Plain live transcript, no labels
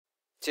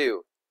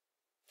2.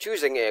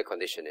 Choosing air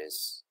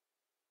conditioners.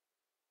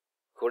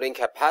 Cooling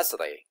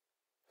capacity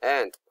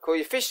and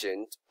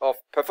coefficient of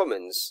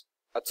performance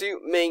are two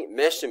main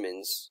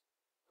measurements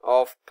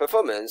of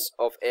performance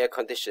of air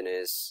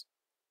conditioners.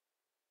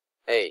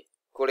 A.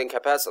 Cooling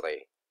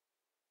capacity.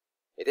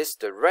 It is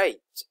the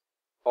rate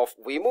of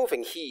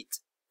removing heat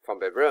from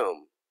the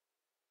room.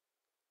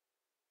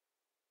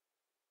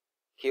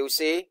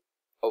 QC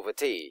over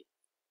T.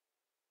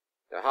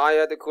 The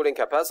higher the cooling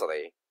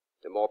capacity,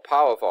 the more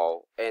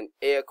powerful an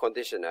air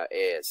conditioner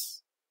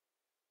is.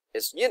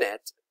 Its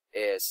unit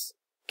is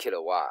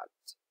kilowatt.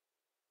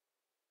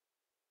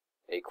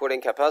 A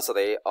cooling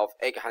capacity of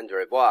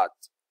 800 watt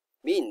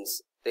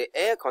means the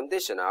air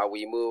conditioner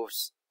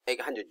removes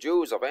 800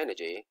 joules of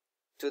energy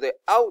to the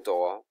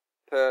outdoor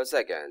per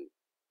second,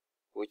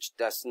 which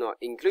does not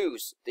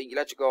include the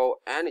electrical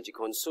energy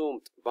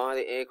consumed by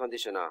the air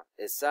conditioner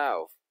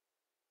itself.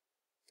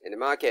 In the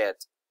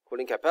market,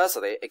 cooling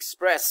capacity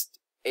expressed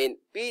in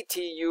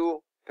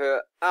BTU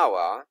per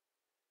hour,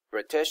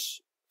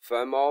 British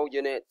thermal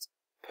unit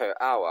per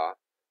hour,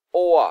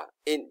 or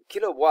in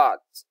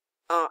kilowatts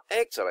are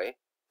actually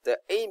the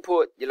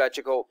input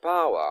electrical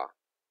power,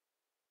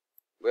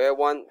 where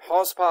 1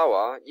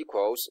 horsepower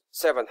equals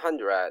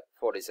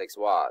 746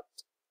 watt.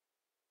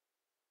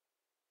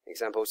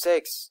 Example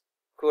 6.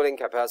 Cooling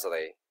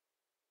capacity.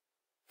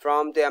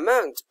 From the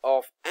amount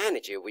of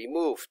energy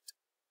removed,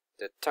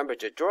 the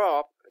temperature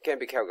drop can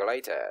be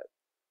calculated.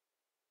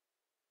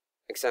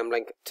 Exam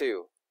link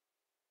 2.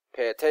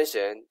 Pay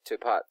attention to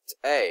part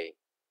A.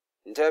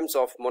 In terms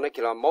of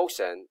molecular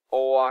motion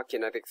or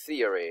kinetic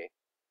theory,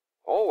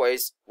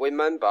 always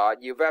remember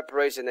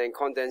evaporation and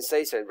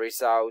condensation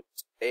result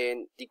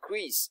in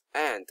decrease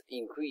and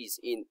increase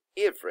in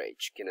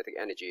average kinetic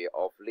energy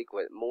of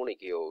liquid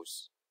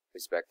molecules,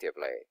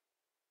 respectively.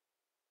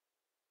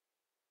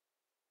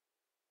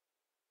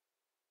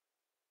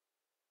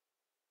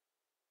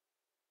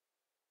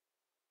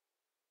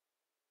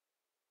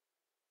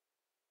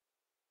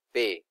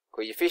 B.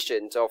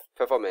 Coefficient of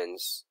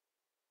performance.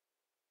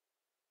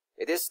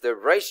 It is the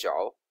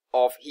ratio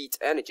of heat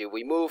energy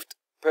removed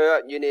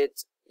per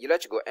unit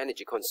electrical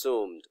energy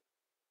consumed.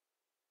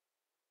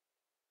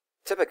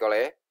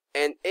 Typically,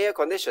 an air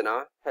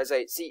conditioner has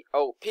a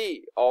COP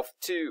of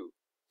 2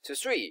 to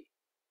 3.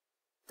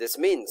 This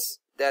means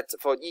that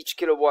for each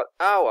kilowatt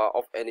hour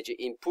of energy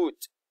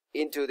input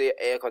into the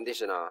air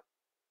conditioner,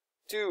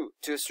 2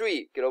 to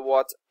 3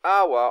 kilowatt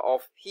hour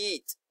of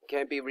heat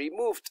can be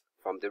removed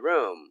from the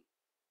room.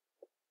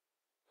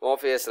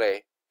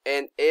 Obviously,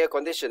 an air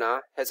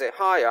conditioner has a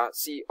higher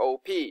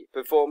COP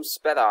performs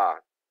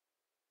better.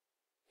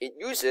 It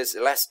uses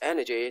less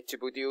energy to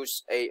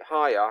produce a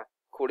higher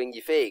cooling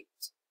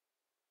effect.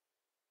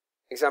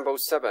 Example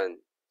 7.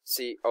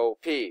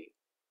 COP.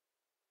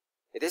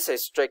 It is a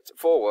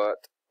straightforward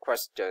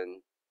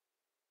question.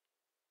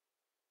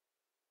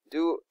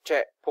 Do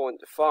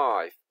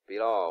Chp1.5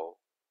 below.